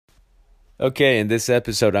Okay, in this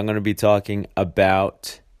episode, I'm going to be talking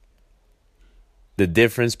about the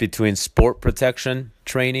difference between sport protection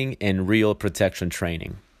training and real protection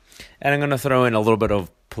training. And I'm going to throw in a little bit of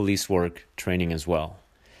police work training as well.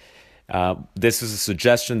 This is a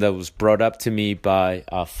suggestion that was brought up to me by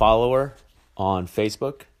a follower on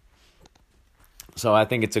Facebook. So I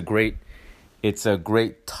think it's a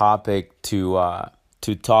great topic to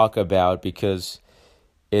talk about because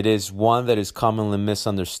it is one that is commonly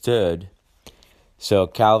misunderstood. So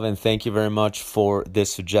Calvin, thank you very much for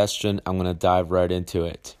this suggestion. I'm going to dive right into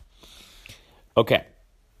it. Okay.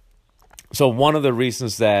 So one of the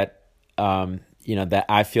reasons that that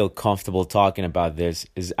I feel comfortable talking about this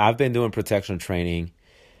is I've been doing protection training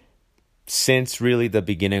since really the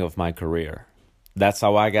beginning of my career. That's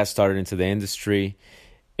how I got started into the industry.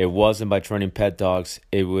 It wasn't by training pet dogs.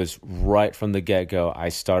 It was right from the get-go. I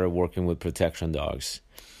started working with protection dogs.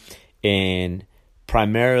 And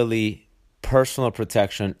primarily personal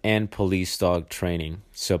protection and police dog training,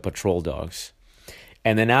 so patrol dogs.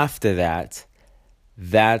 And then after that,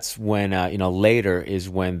 that's when, later is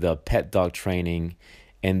when the pet dog training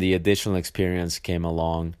and the additional experience came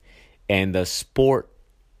along. And the sport,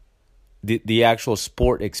 the actual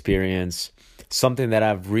sport experience, something that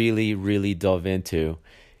I've really, really dove into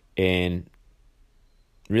in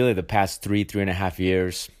really the past 3.5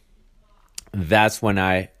 years. That's when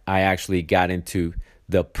I actually got into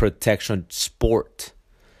the protection sport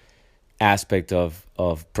aspect of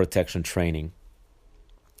protection training.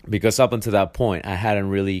 Because up until that point, I hadn't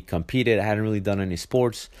really competed. I hadn't really done any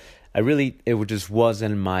sports. It just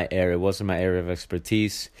wasn't my area. It wasn't my area of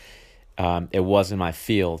expertise. It wasn't my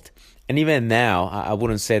field. And even now, I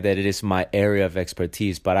wouldn't say that it is my area of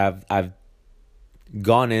expertise, but I've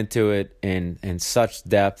gone into it in such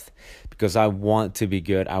depth because I want to be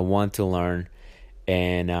good. I want to learn.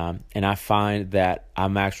 And I find that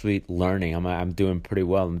I'm actually learning. I'm doing pretty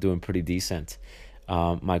well. I'm doing pretty decent.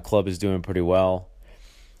 My club is doing pretty well.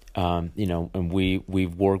 And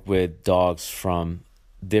we've worked with dogs from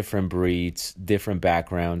different breeds, different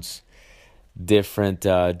backgrounds, different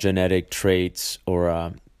genetic traits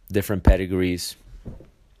or different pedigrees.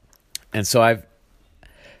 And so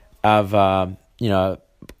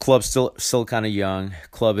club's still kind of young.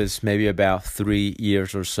 Club is maybe about 3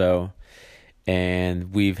 years or so.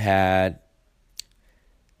 And we've had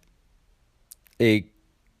a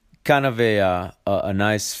kind of a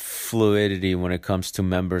nice fluidity when it comes to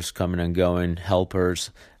members coming and going,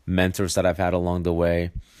 helpers, mentors that I've had along the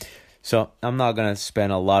way. So I'm not going to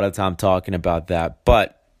spend a lot of time talking about that.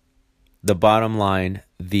 But the bottom line,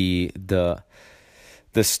 the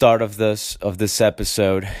start of this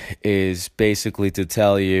episode is basically to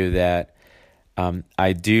tell you that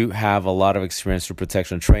I do have a lot of experience with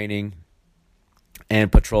protection training and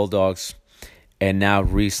patrol dogs, and now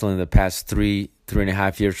recently in the past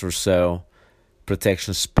 3.5 years or so,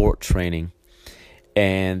 protection sport training.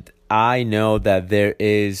 And I know that there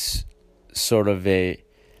is sort of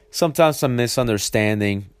sometimes some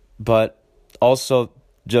misunderstanding, but also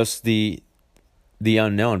just the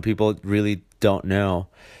unknown. People really don't know,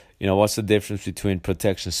 what's the difference between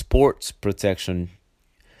protection sports, protection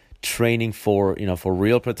training for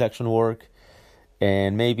real protection work,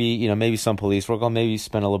 and maybe some police work. I'll maybe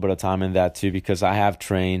spend a little bit of time in that too, because I have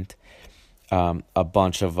trained a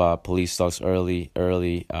bunch of police dogs early.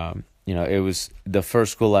 It was the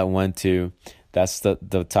first school I went to. That's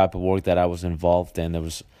the type of work that I was involved in. There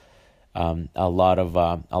was a lot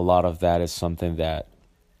of that is something that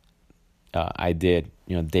I did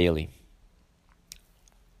daily.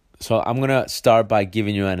 So I'm gonna start by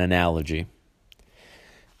giving you an analogy.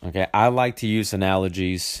 Okay, I like to use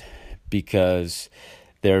analogies because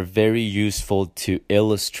they're very useful to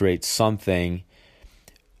illustrate something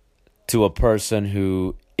to a person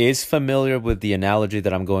who is familiar with the analogy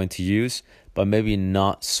that I'm going to use, but maybe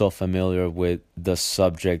not so familiar with the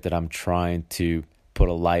subject that I'm trying to put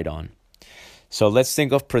a light on. So let's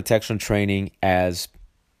think of protection training as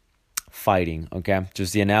fighting, okay?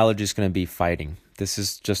 Just the analogy is going to be fighting. This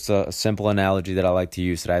is just a simple analogy that I like to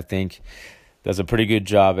use that I think does a pretty good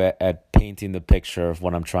job at painting the picture of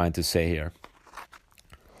what I'm trying to say here.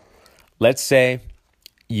 Let's say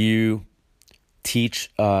you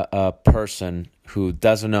teach a person who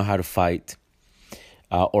doesn't know how to fight,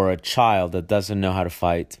 or a child that doesn't know how to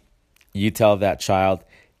fight. You tell that child,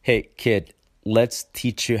 hey, kid, let's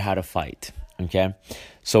teach you how to fight, okay?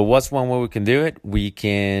 So what's one way we can do it? We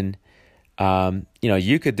can,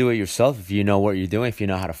 you could do it yourself if you know what you're doing. If you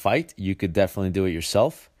know how to fight, you could definitely do it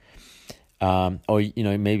yourself. Or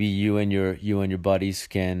maybe you and your buddies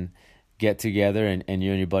can get together and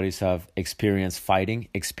you and your buddies have experience fighting,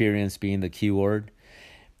 experience being the key word,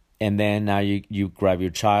 and then now you grab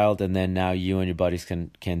your child, and then now you and your buddies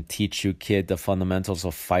can teach your kid the fundamentals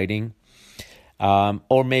of fighting.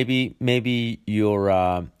 Or maybe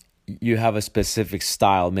you have a specific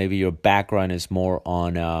style. Maybe your background is more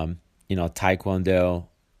on taekwondo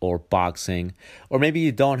or boxing, or maybe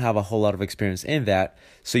you don't have a whole lot of experience in that.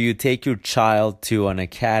 So you take your child to an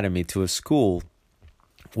academy, to a school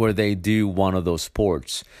where they do one of those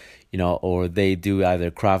sports, or they do either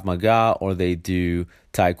Krav Maga, or they do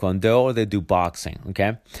taekwondo, or they do boxing.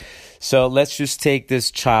 Okay, so let's just take this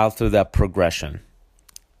child through that progression.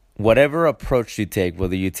 Whatever approach you take,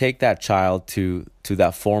 whether you take that child to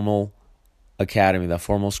that formal academy, that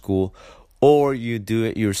formal school, or you do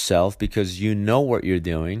it yourself because you know what you're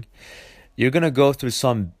doing, you're going to go through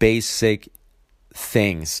some basic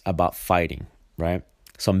things about fighting, right?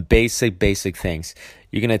 Some basic things.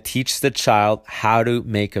 You're going to teach the child how to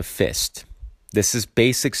make a fist. This is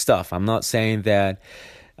basic stuff. I'm not saying that,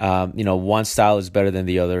 one style is better than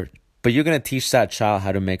the other, but you're going to teach that child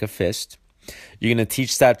how to make a fist. You're going to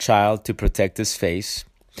teach that child to protect his face.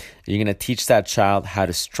 You're going to teach that child how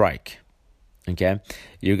to strike. Okay?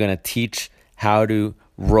 You're going to teach how to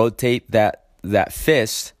rotate that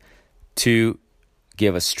fist to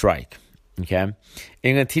give a strike. Okay? And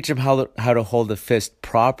you're going to teach him how to hold the fist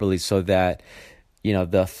properly so that,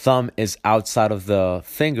 the thumb is outside of the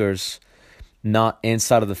fingers, not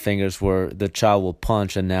inside of the fingers where the child will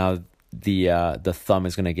punch and now the thumb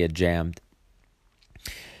is going to get jammed.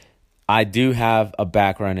 I do have a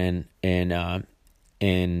background in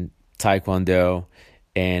taekwondo,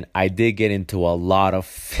 and I did get into a lot of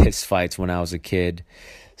fist fights when I was a kid.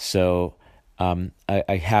 So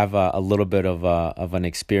I have a little bit of an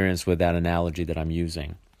experience with that analogy that I'm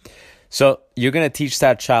using. So you're going to teach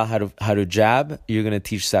that child how to jab. You're going to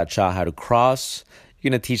teach that child how to cross.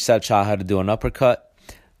 You're going to teach that child how to do an uppercut.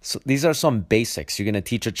 So these are some basics. You're going to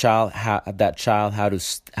teach how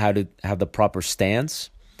to have the proper stance.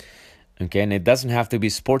 Okay, and it doesn't have to be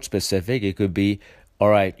sports specific. It could be, all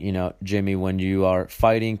right, Jimmy, when you are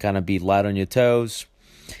fighting, kind of be light on your toes,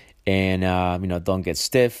 and don't get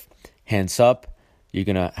stiff. Hands up. You're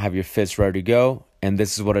gonna have your fists ready to go, and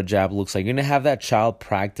this is what a jab looks like. You're gonna have that child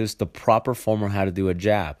practice the proper form of how to do a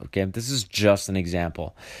jab. Okay, this is just an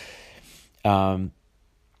example. And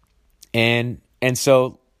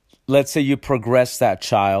so let's say you progress that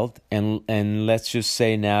child, and let's just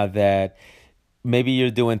say now that maybe you're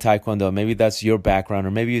doing taekwondo, maybe that's your background, or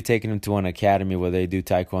maybe you're taking them to an academy where they do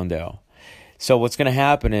taekwondo. So what's going to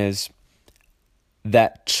happen is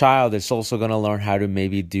that child is also going to learn how to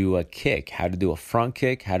maybe do a kick, how to do a front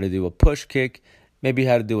kick, how to do a push kick, maybe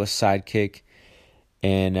how to do a side kick,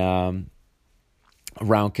 and a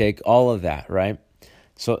round kick, all of that, right?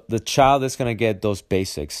 So the child is going to get those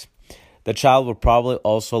basics. The child will probably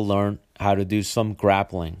also learn how to do some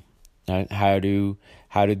grappling, right? How to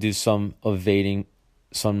do some evading,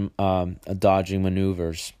 some dodging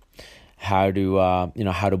maneuvers, how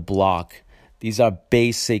to block. These are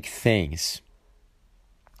basic things.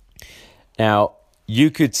 Now,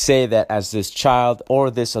 you could say that as this child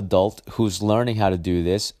or this adult who's learning how to do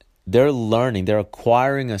this, they're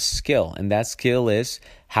acquiring a skill, and that skill is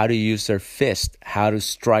how to use their fist, how to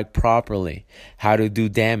strike properly, how to do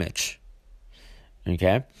damage.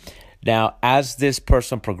 Okay? Now, as this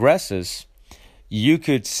person progresses, you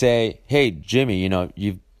could say, hey, Jimmy,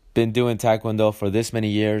 you've been doing taekwondo for this many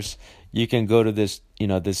years. You can go to this,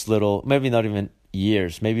 this little, maybe not even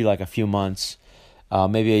years, maybe like a few months,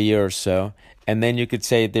 maybe a year or so. And then you could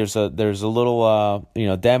say there's a little,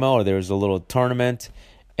 demo, or there's a little tournament,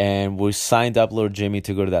 and we signed up little Jimmy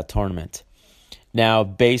to go to that tournament. Now,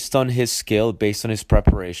 based on his skill, based on his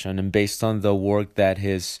preparation, and based on the work that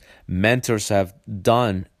his mentors have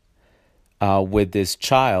done with this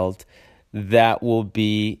child, that will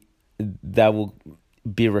be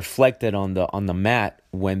reflected on the mat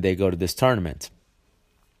when they go to this tournament.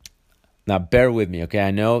 Now, bear with me, okay?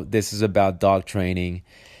 I know this is about dog training,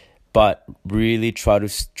 but really try to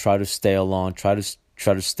stay along. Try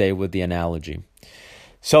to stay with the analogy.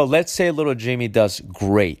 So let's say little Jimmy does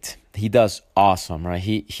great. He does awesome, right?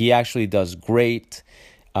 He actually does great.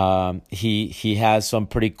 He has some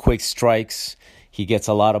pretty quick strikes. He gets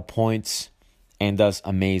a lot of points and does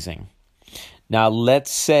amazing. Now,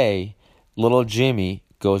 let's say little Jimmy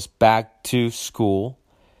goes back to school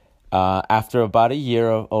after about a year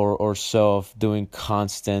or so of doing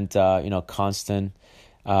constant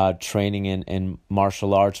training in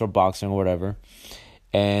martial arts or boxing or whatever,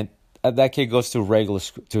 and that kid goes to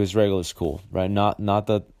his regular school, right? Not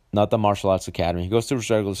the martial arts academy. He goes to his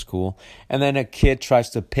regular school, and then a kid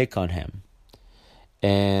tries to pick on him,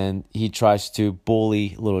 and he tries to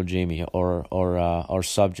bully little Jimmy or our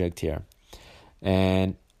subject here.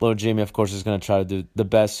 And little Jimmy, of course, is going to try to do the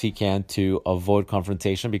best he can to avoid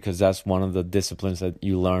confrontation, because that's one of the disciplines that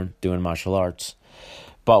you learn doing martial arts.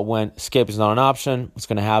 But when escape is not an option, what's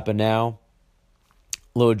going to happen now?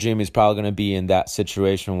 Little Jimmy is probably going to be in that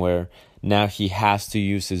situation where now he has to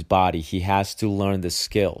use his body. He has to learn the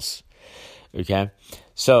skills. Okay?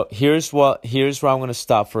 So here's where I'm going to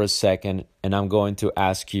stop for a second, and I'm going to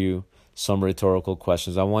ask you some rhetorical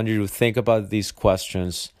questions. I want you to think about these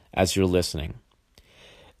questions as you're listening.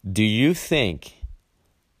 Do you think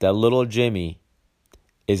that little Jimmy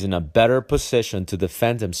is in a better position to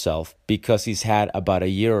defend himself because he's had about a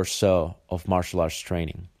year or so of martial arts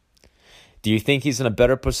training? Do you think he's in a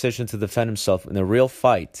better position to defend himself in a real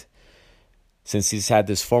fight, since he's had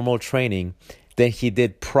this formal training, than he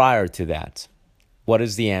did prior to that? What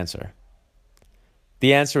is the answer?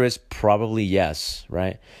 The answer is probably yes,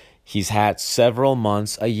 right? He's had several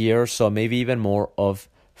months, a year or so, maybe even more, of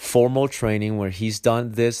formal training where he's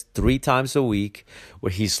done this 3 times a week,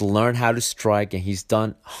 where he's learned how to strike, and he's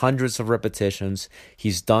done hundreds of repetitions.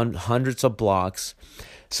 He's done hundreds of blocks.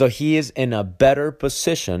 So he is in a better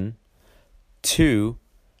position to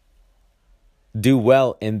do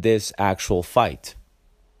well in this actual fight.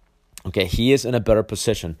 Okay, he is in a better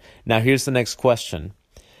position. Now, here's the next question.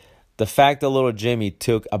 The fact that little Jimmy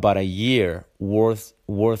took about a year worth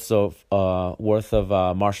of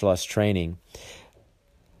martial arts training,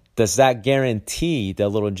 does that guarantee that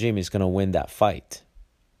little Jimmy is going to win that fight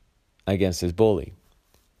against his bully?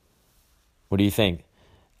 What do you think?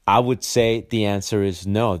 I would say the answer is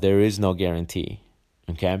no. There is no guarantee.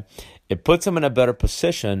 Okay, it puts him in a better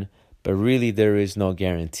position, but really there is no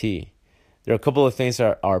guarantee. There are a couple of things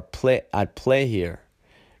that are at play here,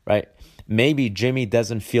 right? Maybe Jimmy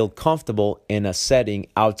doesn't feel comfortable in a setting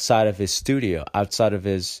outside of his studio, outside of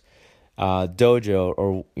his dojo,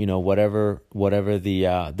 or whatever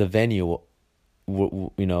the venue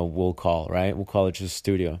we'll call, right? We'll call it just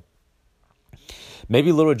studio.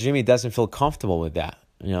 Maybe little Jimmy doesn't feel comfortable with that.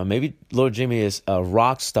 Maybe little Jimmy is a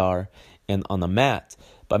rock star on the mat,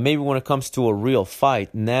 but maybe when it comes to a real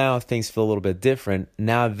fight, now things feel a little bit different.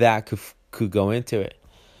 Now that could go into it.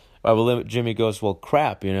 Right, well, Jimmy goes, well,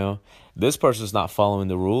 crap, this person's not following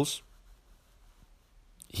the rules.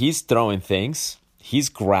 He's throwing things. He's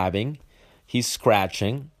grabbing. He's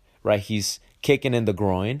scratching, right? He's kicking in the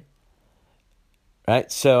groin, right?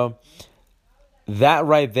 So that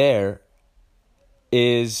right there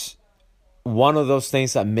is one of those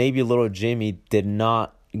things that maybe little Jimmy did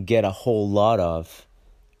not get a whole lot of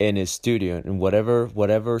in his studio, in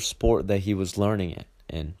whatever sport that he was learning it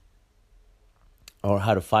in, or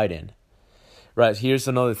how to fight in. Right, here's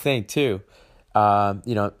another thing too.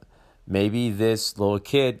 Maybe this little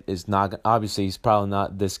kid is not, obviously he's probably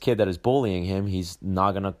not, this kid that is bullying him, he's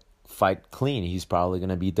not going to fight clean. He's probably going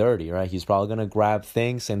to be dirty, right? He's probably going to grab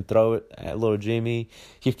things and throw it at little Jimmy.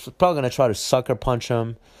 He's probably going to try to sucker punch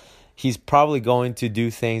him. He's probably going to do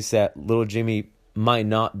things that little Jimmy might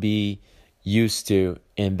not be used to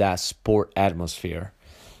in that sport atmosphere.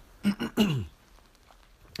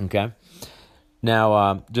 Okay?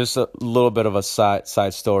 Now, just a little bit of a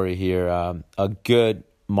side story here. A good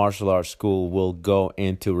martial arts school will go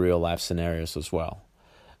into real life scenarios as well.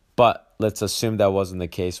 But let's assume that wasn't the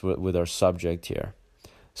case with our subject here.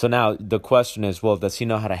 So now the question is, well, does he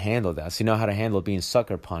know how to handle that? Does he know how to handle being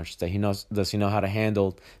sucker punched? Does he know how to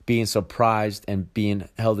handle being surprised and being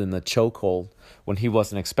held in the chokehold when he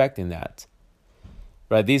wasn't expecting that?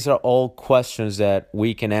 Right? These are all questions that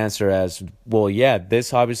we can answer as, well, yeah,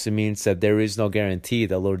 this obviously means that there is no guarantee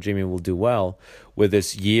that little Jimmy will do well with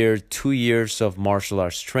this 2 years of martial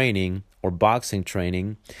arts training or boxing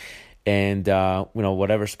training, and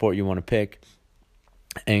whatever sport you want to pick,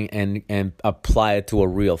 and apply it to a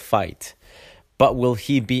real fight. But will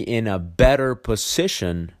he be in a better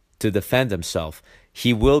position to defend himself?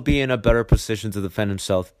 He will be in a better position to defend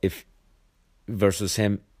himself versus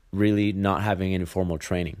him really not having any formal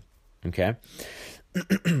training. Okay?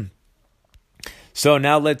 So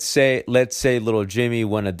now let's say little Jimmy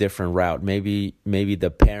went a different route. Maybe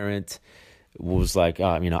the parent was like,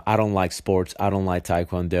 I don't like sports. I don't like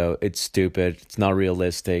Taekwondo. It's stupid. It's not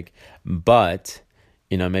realistic. But,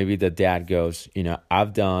 maybe the dad goes,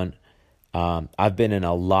 I've been in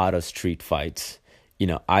a lot of street fights.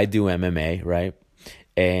 I do MMA, right?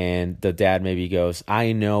 And the dad maybe goes,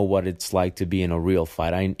 I know what it's like to be in a real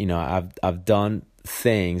fight. I've done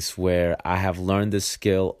things where I have learned the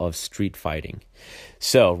skill of street fighting.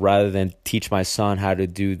 So rather than teach my son how to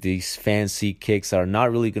do these fancy kicks that are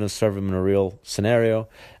not really going to serve him in a real scenario,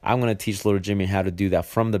 I'm going to teach little Jimmy how to do that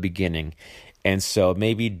from the beginning. And so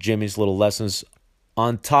maybe Jimmy's little lessons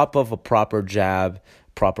on top of a proper jab,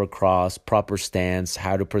 proper cross, proper stance,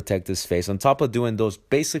 how to protect his face, on top of doing those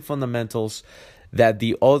basic fundamentals that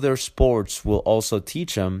the other sports will also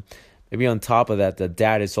teach him, maybe on top of that, the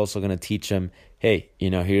dad is also going to teach him, hey,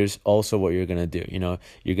 here's also what you're going to do.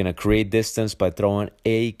 You're going to create distance by throwing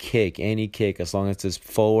a kick, any kick, as long as it's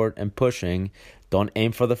forward and pushing. Don't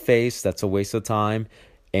aim for the face. That's a waste of time.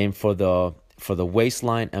 Aim for the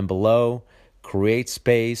waistline and below. Create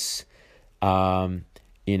space. After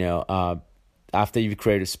you've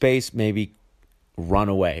created space, maybe run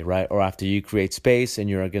away, right? Or after you create space and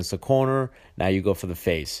you're against the corner, now you go for the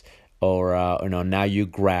face. Or now you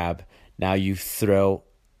grab. Now you throw.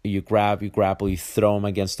 You grab, you grapple, you throw him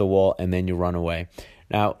against the wall, and then you run away.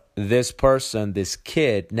 Now, this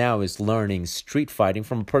kid, now is learning street fighting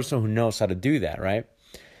from a person who knows how to do that, right?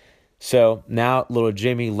 So now little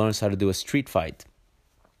Jimmy learns how to do a street fight.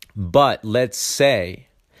 But let's say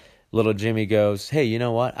little Jimmy goes, hey, you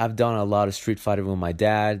know what? I've done a lot of street fighting with my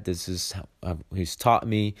dad. This is how he's taught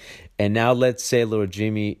me. And now let's say little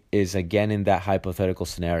Jimmy is again in that hypothetical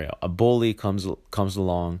scenario. A bully comes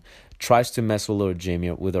along, tries to mess with little Jimmy,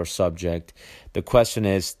 with our subject. The question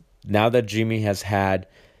is, now that Jimmy has had,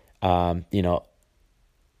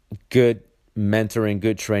 good mentoring,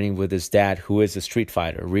 good training with his dad, who is a street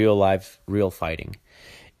fighter, real fighting,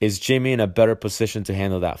 is Jimmy in a better position to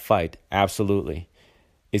handle that fight? Absolutely.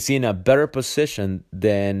 Is he in a better position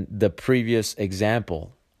than the previous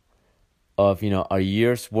example of, a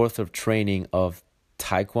year's worth of training of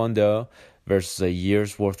Taekwondo versus a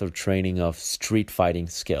year's worth of training of street fighting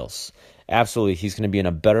skills? Absolutely, he's going to be in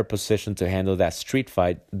a better position to handle that street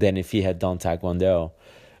fight than if he had done Taekwondo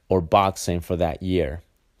or boxing for that year.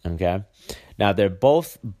 Okay? Now, they're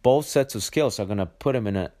both sets of skills are going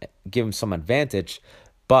to give him some advantage,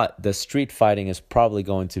 but the street fighting is probably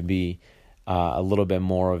going to be a little bit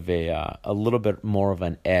more of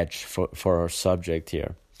an edge for our subject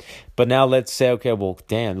here. But now let's say, okay, well,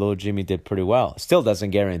 damn, little Jimmy did pretty well. Still doesn't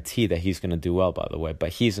guarantee that he's going to do well, by the way, but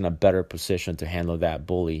he's in a better position to handle that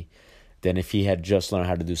bully than if he had just learned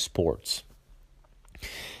how to do sports.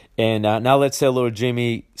 And now let's say little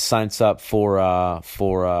Jimmy signs up for a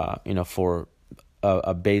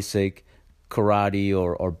basic karate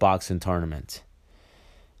or boxing tournament.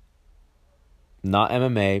 Not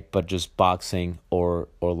MMA, but just boxing or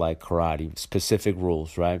like karate, specific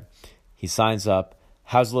rules, right? He signs up.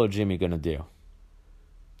 How's little Jimmy going to do?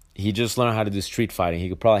 He just learned how to do street fighting. He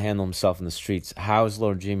could probably handle himself in the streets. How is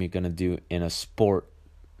little Jimmy going to do in a sport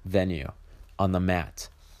venue on the mat?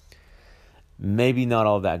 Maybe not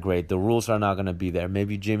all that great. The rules are not going to be there.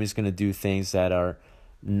 Maybe Jimmy's going to do things that are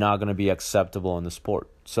not going to be acceptable in the sport.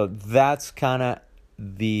 So that's kind of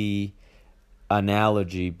the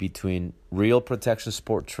analogy between real protection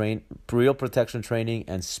training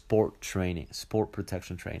and sport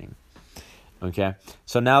protection training. Okay,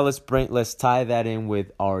 so now let's tie that in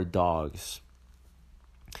with our dogs.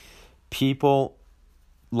 People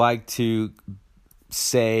like to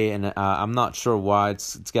say, and I'm not sure why,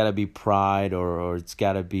 it's got to be pride or it's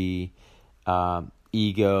got to be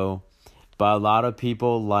ego, but a lot of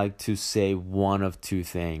people like to say one of two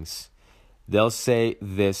things. They'll say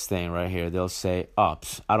this thing right here. They'll say,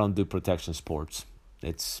 "Ups, I don't do protection sports.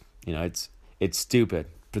 It's stupid.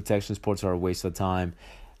 Protection sports are a waste of time.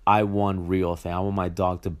 I want real thing. I want my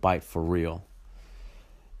dog to bite for real."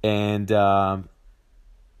 And now,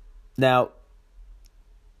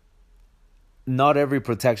 not every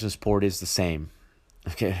protection sport is the same.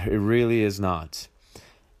 Okay, it really is not.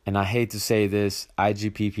 And I hate to say this,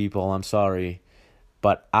 IGP people, I'm sorry,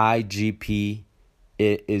 but IGP,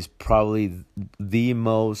 it is probably the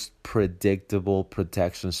most predictable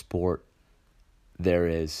protection sport there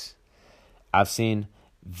is. I've seen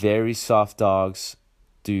very soft dogs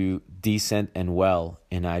do decent and well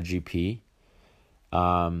in IGP.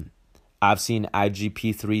 I've seen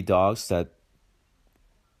IGP3 dogs that,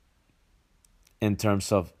 in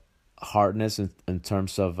terms of hardness, in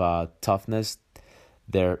terms of toughness,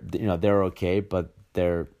 they're okay, but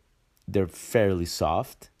they're fairly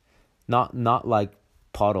soft. Not like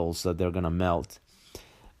puddles that they're gonna melt.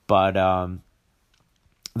 But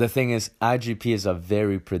the thing is, IGP is a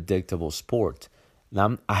very predictable sport.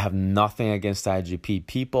 Now, I have nothing against IGP.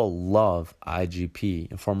 People love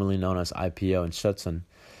IGP, formerly known as IPO and Schutzen.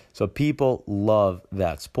 So people love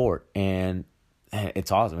that sport, and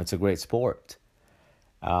it's awesome. It's a great sport.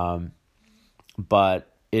 But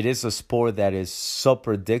it is a sport that is so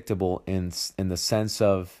predictable in the sense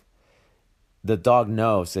of the dog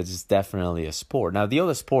knows that it's definitely a sport. Now, the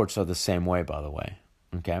other sports are the same way, by the way.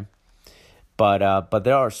 Okay, but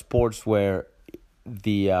there are sports where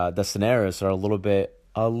the scenarios are a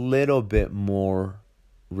little bit more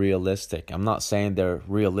realistic. I'm not saying they're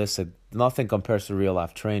realistic. Nothing compares to real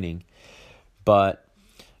life training, but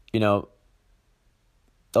you know,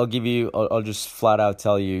 I'll just flat out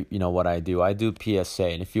tell you, what I do. I do PSA,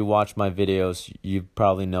 and if you watch my videos, you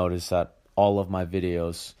probably noticed that all of my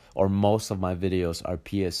videos or most of my videos are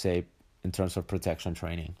PSA in terms of protection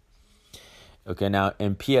training. Okay, now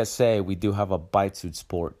in PSA, we do have a bite suit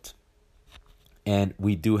sport, and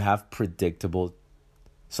we do have a predictable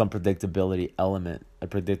element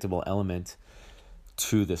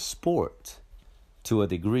to the sport to a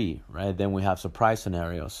degree, right? Then we have surprise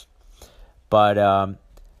scenarios, but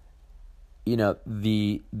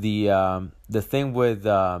the thing with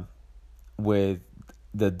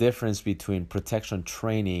the difference between protection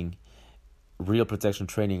training, real protection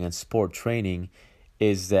training, and sport training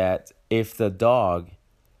is that if the dog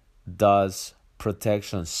does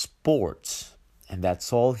protection sports, and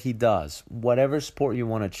that's all he does, whatever sport you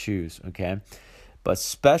want to choose, okay? But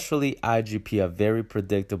especially IGP, a very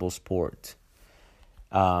predictable sport.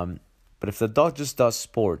 But if the dog just does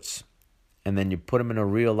sports, and then you put him in a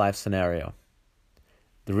real life scenario,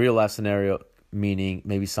 the real life scenario meaning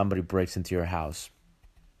maybe somebody breaks into your house.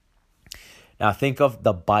 Now think of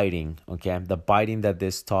the biting, okay? The biting that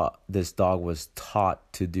this dog was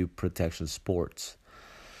taught to do protection sports.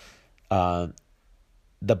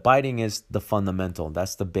 The biting is the fundamental.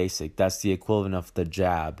 That's the basic. That's the equivalent of the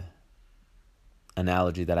jab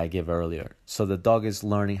analogy that I gave earlier. So the dog is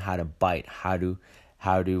learning how to bite, how to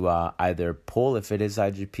either pull if it is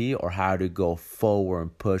IGP, or how to go forward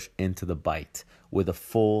and push into the bite with a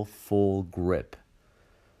full grip.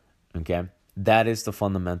 Okay? That is the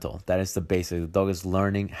fundamental. That is the basic. The dog is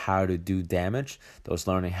learning how to do damage. The dog is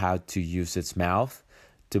learning how to use its mouth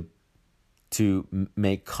to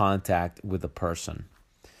make contact with a person.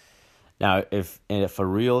 Now, if a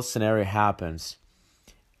real scenario happens,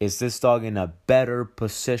 is this dog in a better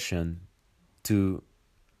position to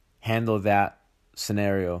handle that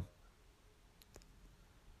scenario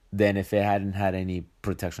than if it hadn't had any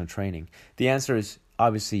protection training? The answer is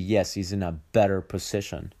obviously yes. He's in a better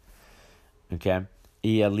position. Okay,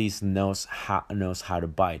 he at least knows how to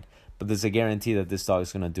bite. But there's a guarantee that this dog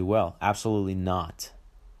is going to do well? Absolutely not.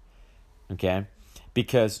 Okay,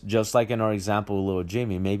 because just like in our example with little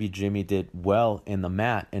Jimmy, maybe Jimmy did well in the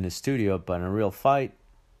mat in the studio, but in a real fight,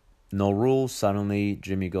 no rules. Suddenly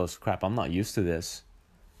Jimmy goes, "Crap, I'm not used to this."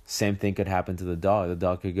 Same thing could happen to the dog. The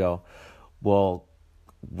dog could go, "Well,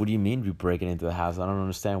 what do you mean you're breaking into the house? I don't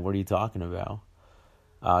understand. What are you talking about?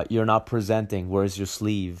 You're not presenting. Where's your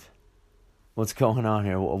sleeve? What's going on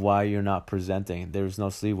here? Why you're not presenting? There's no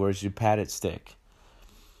sleeve. Where's your padded stick?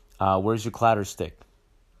 Where's your clatter stick?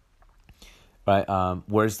 Right?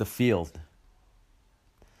 Where's the field?"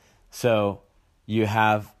 So you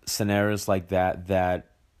have scenarios like that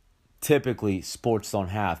typically sports don't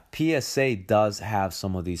have. PSA does have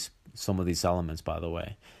some of these elements, by the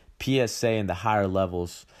way. PSA in the higher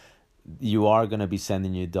levels, you are going to be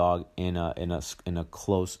sending your dog in a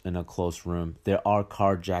close room. There are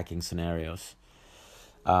carjacking scenarios,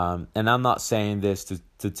 and I'm not saying this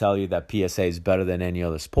to tell you that PSA is better than any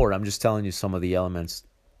other sport. I'm just telling you some of the elements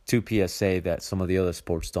to PSA that some of the other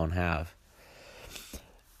sports don't have.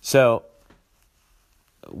 So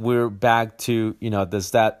we're back to,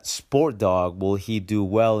 does that sport dog, will he do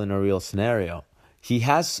well in a real scenario? He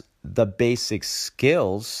has the basic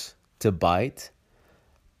skills to bite,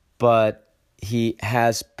 but he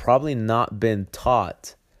has probably not been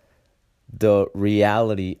taught the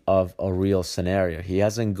reality of a real scenario. He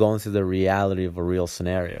hasn't gone through the reality of a real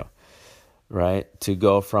scenario, right? To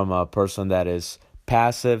go from a person that is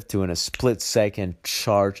passive to in a split second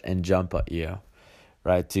charge and jump at you,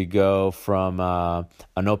 right? To go from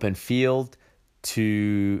an open field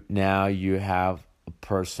to now you have a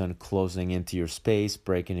person closing into your space,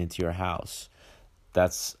 breaking into your house.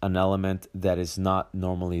 That's an element that is not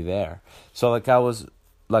normally there. So like I was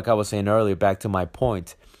saying earlier, back to my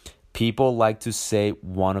point, people like to say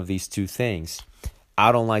one of these two things.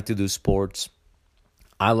 I don't like to do sports.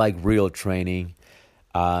 I like real training.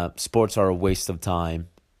 Sports are a waste of time.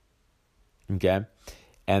 Okay?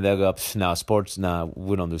 And they'll go, "No, sports, no,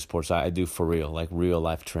 we don't do sports. I do for real, like real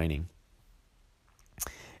life training."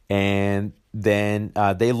 And then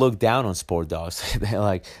they look down on sport dogs. They're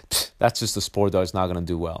like, "That's just a sport dog. It's not going to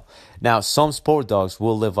do well." Now, some sport dogs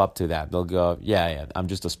will live up to that. They'll go, yeah, I'm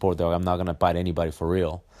just a sport dog. I'm not going to bite anybody for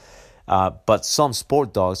real. But some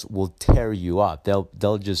sport dogs will tear you up.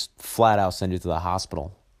 They'll just flat out send you to the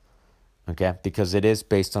hospital. Okay? Because it is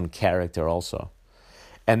based on character also.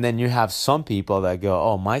 And then you have some people that go,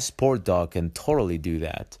 "Oh, my sport dog can totally do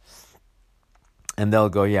that." And they'll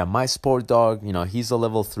go, yeah, my sport dog, he's a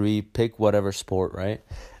level 3, pick whatever sport, right?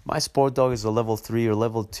 My sport dog is a level 3 or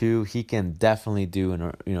level 2. He can definitely do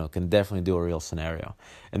a real scenario.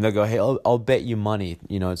 And they'll go, hey, I'll bet you money,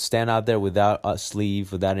 stand out there without a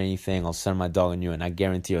sleeve, without anything. I'll send my dog on you, and I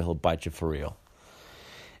guarantee you he'll bite you for real.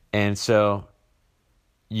 And so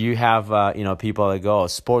you have, people that go, oh,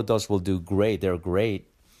 sport dogs will do great. They're great.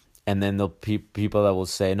 And then the people that will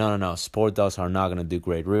say, no, sport dogs are not going to do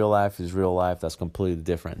great. Real life is real life. That's completely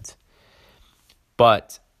different.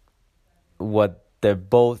 But they're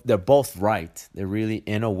both right. They're really,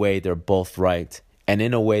 in a way, they're both right. And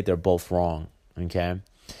in a way, they're both wrong. Okay?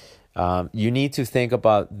 You need to think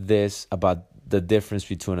about the difference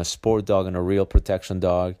between a sport dog and a real protection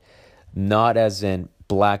dog, not as in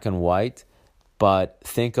black and white, but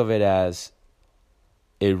think of it as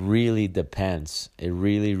it really depends. It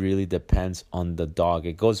really, really depends on the dog.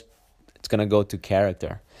 It's going to go to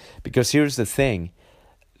character. Because here's the thing.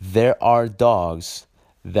 There are dogs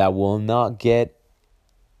that will not get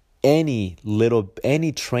any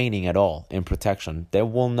training at all in protection. They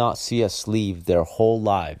will not see a sleeve their whole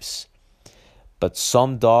lives. But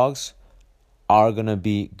some dogs are going to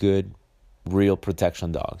be good, real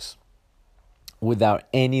protection dogs without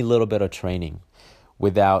any little bit of training,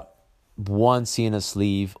 without one seeing a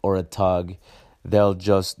sleeve or a tug. They'll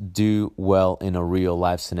just do well in a real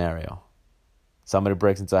life scenario. Somebody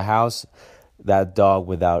breaks into a house, that dog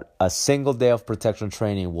without a single day of protection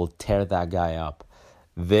training will tear that guy up.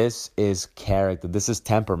 This is character. This is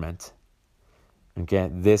temperament. Okay,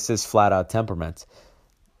 this is flat out temperament.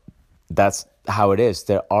 That's how it is.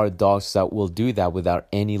 There are dogs that will do that without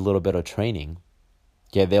any little bit of training.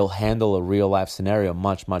 Okay, they'll handle a real life scenario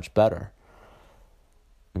much, much better.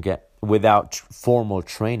 Okay, without formal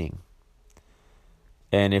training.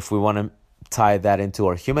 And if we want to tie that into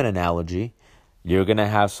our human analogy, you're going to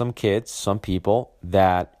have some kids, some people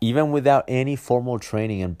that even without any formal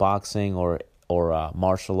training in boxing or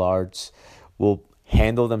martial arts will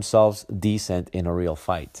handle themselves decent in a real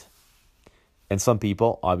fight. And some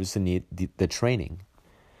people obviously need the training.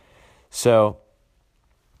 So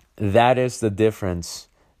that is the difference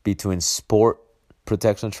between sport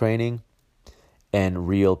protection training and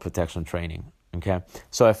real protection training. Okay.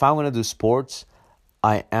 So if I'm going to do sports,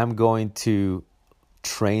 I am going to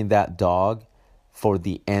train that dog for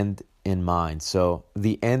the end in mind. So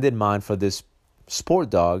the end in mind for this sport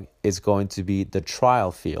dog is going to be the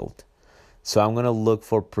trial field. So I'm going to look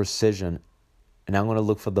for precision, and I'm going to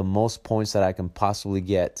look for the most points that I can possibly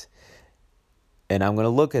get. And I'm going to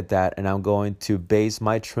look at that, and I'm going to base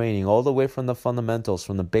my training all the way from the fundamentals,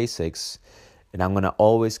 from the basics. And I'm going to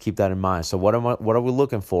always keep that in mind. So what are we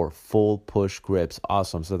looking for? Full push grips.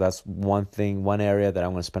 Awesome. So that's one area that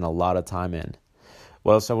I'm going to spend a lot of time in.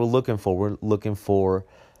 What else are we looking for? We're looking for,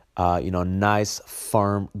 nice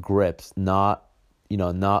firm grips, not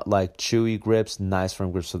like chewy grips, nice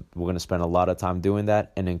firm grips. So we're going to spend a lot of time doing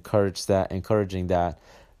that and encouraging that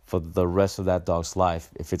for the rest of that dog's life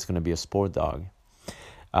if it's going to be a sport dog.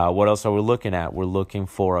 What else are we looking at? We're looking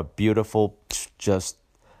for a beautiful, just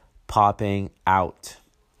popping out,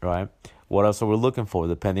 right? What else are we looking for?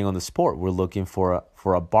 Depending on the sport, we're looking for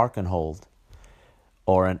a bark and hold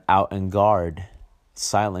or an out and guard,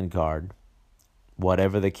 silent guard,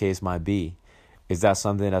 whatever the case might be. Is that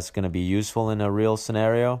something that's going to be useful in a real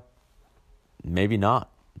scenario? Maybe not.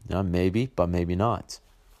 Maybe, but maybe not.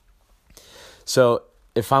 So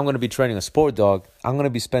if I'm going to be training a sport dog, I'm going to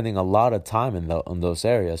be spending a lot of time in those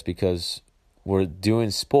areas because we're doing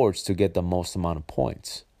sports to get the most amount of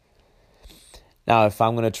points. Now, if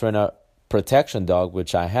I'm going to train a protection dog,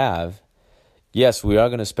 which I have, yes, we are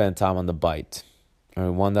going to spend time on the bite. And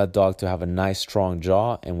we want that dog to have a nice, strong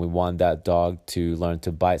jaw, and we want that dog to learn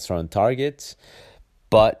to bite certain targets.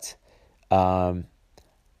 But I'm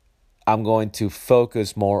going to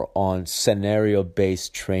focus more on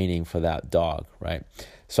scenario-based training for that dog, right?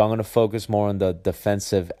 So I'm going to focus more on the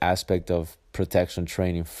defensive aspect of protection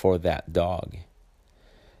training for that dog.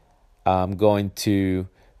 I'm going to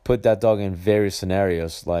put that dog in various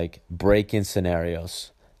scenarios, like break-in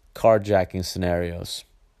scenarios, carjacking scenarios,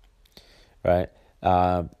 right?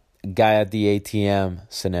 Guy at the ATM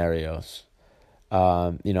scenarios,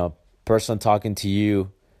 person talking to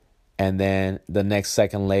you, and then the next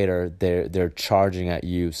second later they're charging at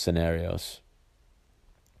you scenarios.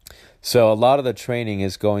 So a lot of the training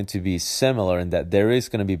is going to be similar in that there is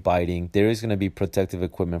going to be biting, there is going to be protective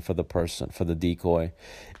equipment for the person, for the decoy,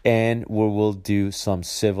 and we will do some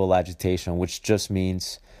civil agitation, which just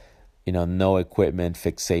means, no equipment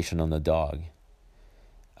fixation on the dog.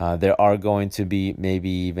 There are going to be maybe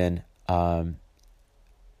even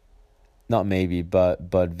not maybe, but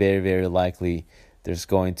very, very likely there's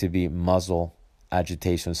going to be muzzle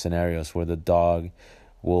agitation scenarios where the dog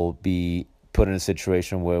will be put in a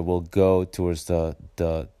situation where we'll go towards the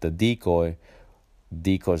decoy.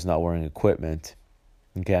 Decoy's not wearing equipment.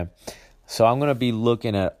 Okay, so I'm gonna be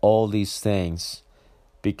looking at all these things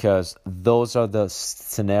because those are the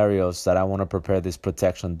scenarios that I want to prepare this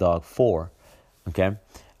protection dog for. Okay,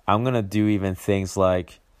 I'm gonna do even things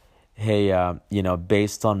like, hey,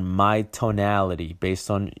 based on my tonality,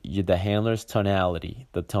 based on the handler's tonality,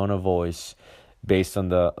 the tone of voice, based on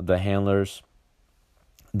the handler's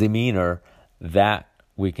demeanor, that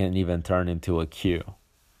we can even turn into a cue.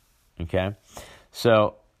 Okay,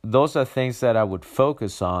 so those are things that I would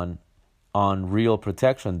focus on real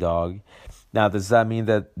protection dog. Now, does that mean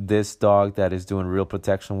that this dog that is doing real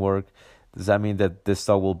protection work, does that mean that this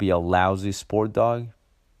dog will be a lousy sport dog?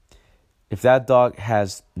 If that dog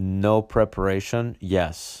has no preparation,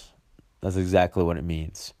 yes, that's exactly what it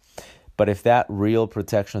means. But if that real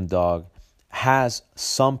protection dog has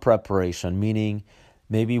some preparation, meaning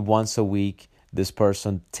maybe once a week, this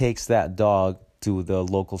person takes that dog to the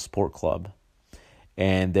local sport club,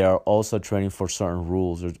 and they are also training for certain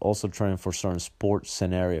rules. They're also training for certain sport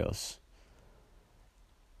scenarios.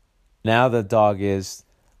 Now the dog is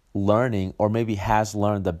learning, or maybe has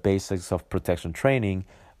learned the basics of protection training,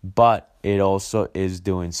 but it also is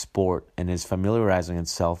doing sport and is familiarizing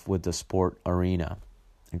itself with the sport arena.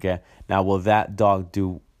 Okay. Now, will that dog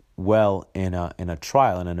do well in a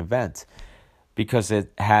trial, in an event, because it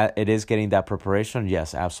is getting that preparation?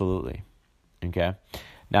 Yes, absolutely. Okay.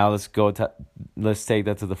 Now let's take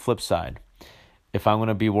that to the flip side. If I'm going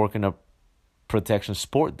to be working a protection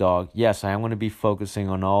sport dog, yes, I am going to be focusing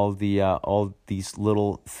on all these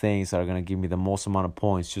little things that are going to give me the most amount of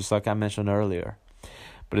points, just like I mentioned earlier.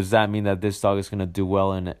 But does that mean that this dog is going to do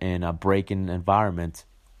well in a break-in environment?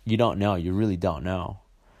 You don't know. You really don't know.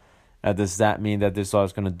 Does that mean that this dog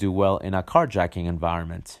is going to do well in a carjacking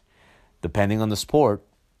environment? Depending on the sport,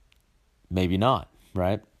 maybe not,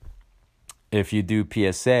 right? If you do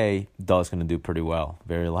PSA, the dog's going to do pretty well,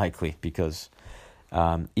 very likely, because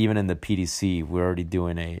even in the PDC, we're already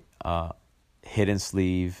doing a hidden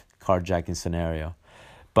sleeve carjacking scenario.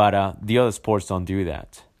 But the other sports don't do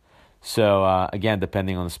that. So, again,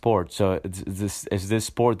 depending on the sport. So, is this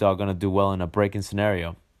sport dog going to do well in a break-in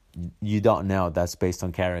scenario? You don't know. That's based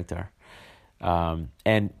on character. And,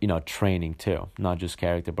 training too. Not just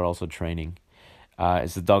character, but also training.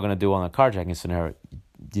 Is the dog going to do well in a carjacking scenario?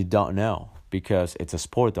 You don't know, because it's a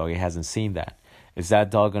sport dog. It hasn't seen that. Is that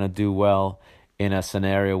dog going to do well in a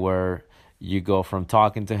scenario where you go from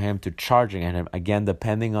talking to him to charging at him? Again,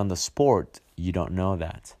 depending on the sport, you don't know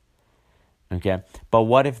that. Okay, but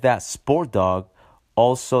what if that sport dog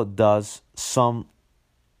also does some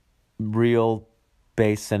real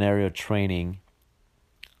base scenario training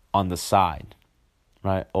on the side,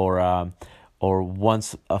 right? Or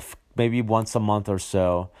maybe once a month or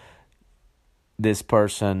so, this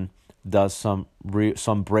person does some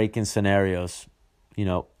break-in scenarios,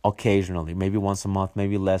 occasionally, maybe once a month,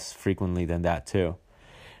 maybe less frequently than that too.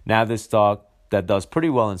 Now this dog that does pretty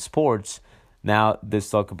well in sports, now this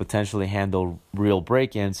dog could potentially handle real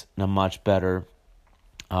break-ins in a much better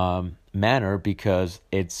manner, because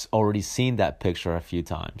it's already seen that picture a few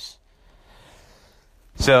times.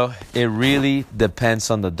 So it really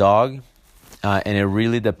depends on the dog, and it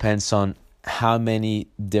really depends on how many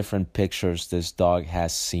different pictures this dog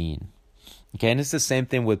has seen. Okay, and it's the same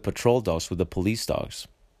thing with patrol dogs, with the police dogs.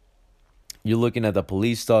 You're looking at the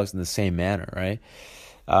police dogs in the same manner, right?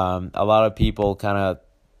 A lot of people kind of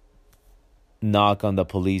knock on the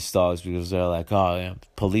police dogs because they're like,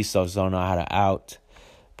 police dogs don't know how to out.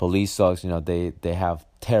 Police dogs, they have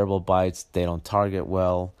terrible bites. They don't target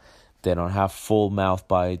well. They don't have full mouth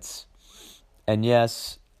bites. And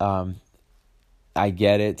yes, I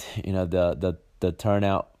get it. The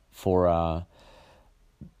turnout for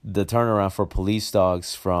the turnaround for police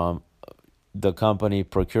dogs from the company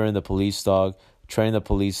procuring the police dog, training the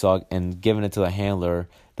police dog, and giving it to the handler,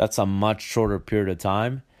 that's a much shorter period of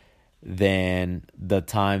time than the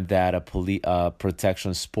time that a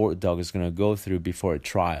protection sport dog is going to go through before it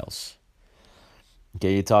trials.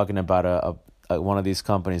 Okay, you're talking about one of these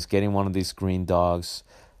companies getting one of these green dogs,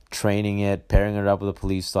 training it, pairing it up with a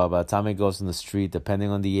police dog. By the time it goes in the street, depending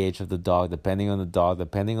on the age of the dog, depending on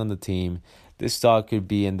the team, this dog could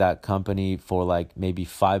be in that company for like maybe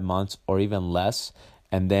 5 months or even less.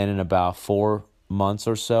 And then in about 4 months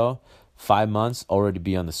or so, 5 months, already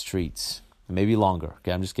be on the streets. Maybe longer.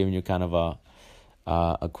 Okay, I'm just giving you kind of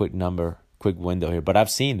a quick window here. But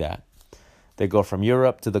I've seen that. They go from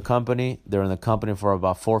Europe to the company. They're in the company for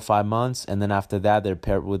about 4 or 5 months. And then after that, they're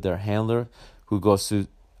paired with their handler who goes through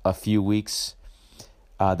a few weeks,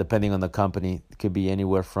 depending on the company. It could be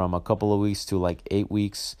anywhere from a couple of weeks to like 8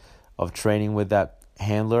 weeks of training with that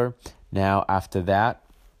handler. Now, after that,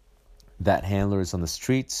 that handler is on the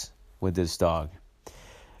streets with this dog.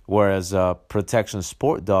 Whereas a protection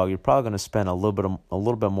sport dog, you're probably going to spend a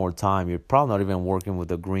little bit more time. You're probably not even working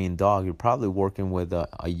with a green dog. You're probably working with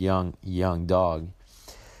a young dog.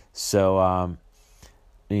 So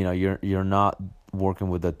you're not working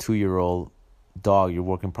with a 2-year-old dog. You're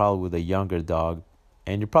working probably with a younger dog,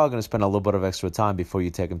 and you're probably going to spend a little bit of extra time before you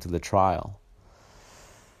take him to the trial.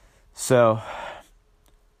 So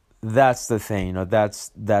that's the thing. That's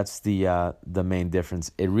the main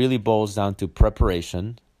difference. It really boils down to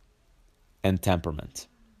preparation and temperament.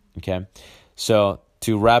 Okay, so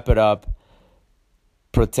to wrap it up,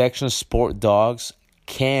 protection sport dogs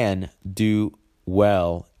can do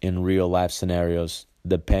well in real life scenarios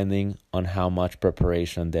depending on how much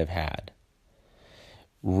preparation they've had.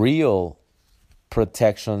 Real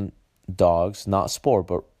protection dogs, not sport,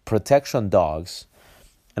 but protection dogs,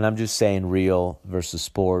 and I'm just saying real versus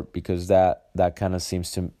sport because that kind of seems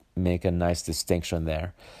to make a nice distinction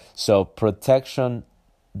there. So protection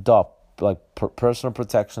dog, like personal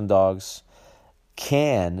protection dogs,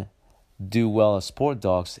 can do well as sport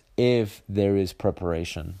dogs if there is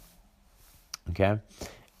preparation. Okay,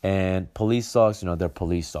 and police dogs, they're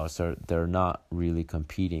police dogs. They're not really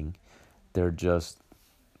competing. They're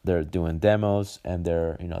doing demos, and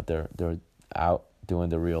they're out doing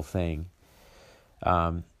the real thing.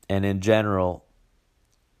 And in general,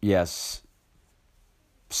 yes,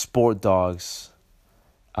 sport dogs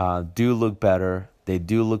do look better. They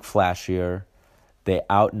do look flashier. They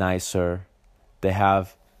out nicer. They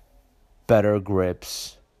have better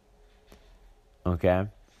grips. Okay,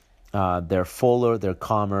 they're fuller. They're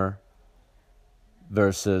calmer.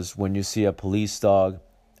 Versus when you see a police dog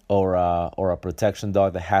or a protection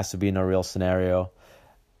dog that has to be in a real scenario,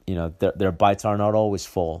 their bites are not always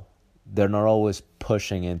full. They're not always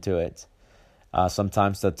pushing into it.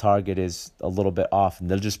 Sometimes the target is a little bit off, and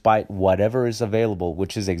they'll just bite whatever is available,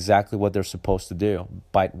 which is exactly what they're supposed to do.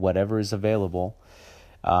 Bite whatever is available,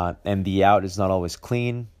 and the out is not always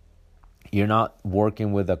clean. You're not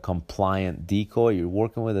working with a compliant decoy. You're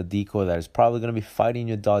working with a decoy that is probably going to be fighting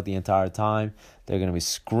your dog the entire time. They're going to be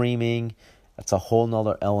screaming. That's a whole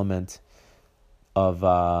nother element of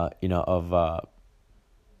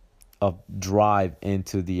drive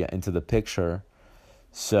into the picture.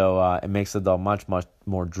 So it makes the dog much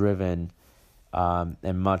more driven,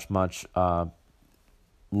 and much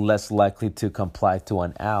less likely to comply to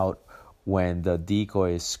an out when the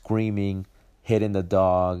decoy is screaming, hitting the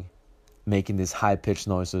dog, making these high pitched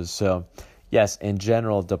noises. So yes, in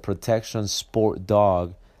general, the protection sport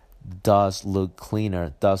dog does look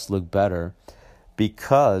cleaner, does look better,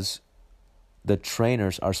 because the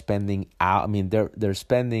trainers are spending they're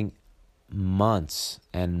spending months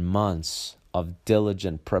and months of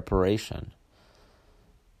diligent preparation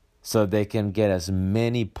so they can get as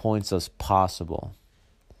many points as possible.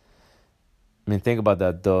 Think about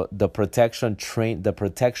that. The protection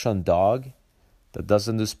dog that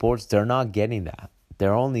doesn't do sports, they're not getting that.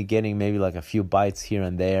 They're only getting maybe like a few bites here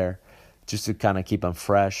and there just to kind of keep them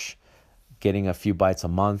fresh, getting a few bites a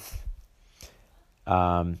month.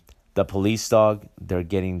 The police dog, they're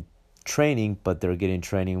getting training, but they're getting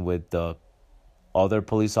training with the other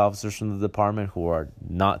police officers from the department who are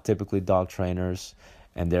not typically dog trainers,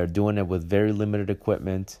 and they're doing it with very limited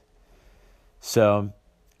equipment. So,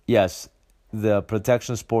 yes, the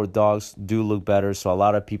protection sport dogs do look better. So a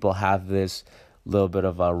lot of people have this little bit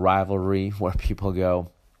of a rivalry where people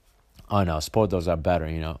go, oh no, sport dogs are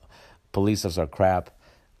better, police dogs are crap,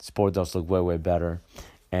 sport dogs look way better.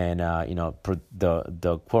 And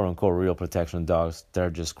the quote unquote real protection dogs, they're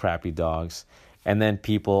just crappy dogs. And then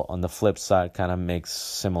people on the flip side kind of make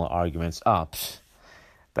similar arguments.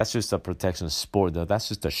 That's just a protection sport dog. That's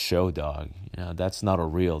just a show dog. That's not a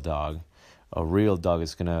real dog. A real dog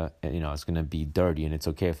is it's gonna be dirty, and it's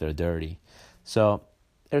okay if they're dirty. So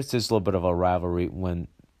there's this little bit of a rivalry when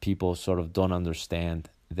people sort of don't understand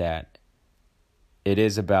that it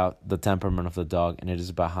is about the temperament of the dog, and it is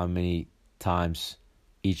about how many times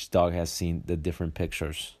each dog has seen the different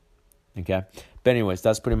pictures. Okay? But anyways,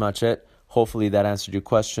 that's pretty much it. Hopefully that answered your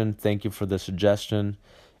question. Thank you for the suggestion.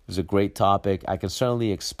 It was a great topic. I can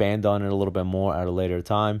certainly expand on it a little bit more at a later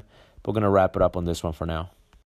time. But we're going to wrap it up on this one for now.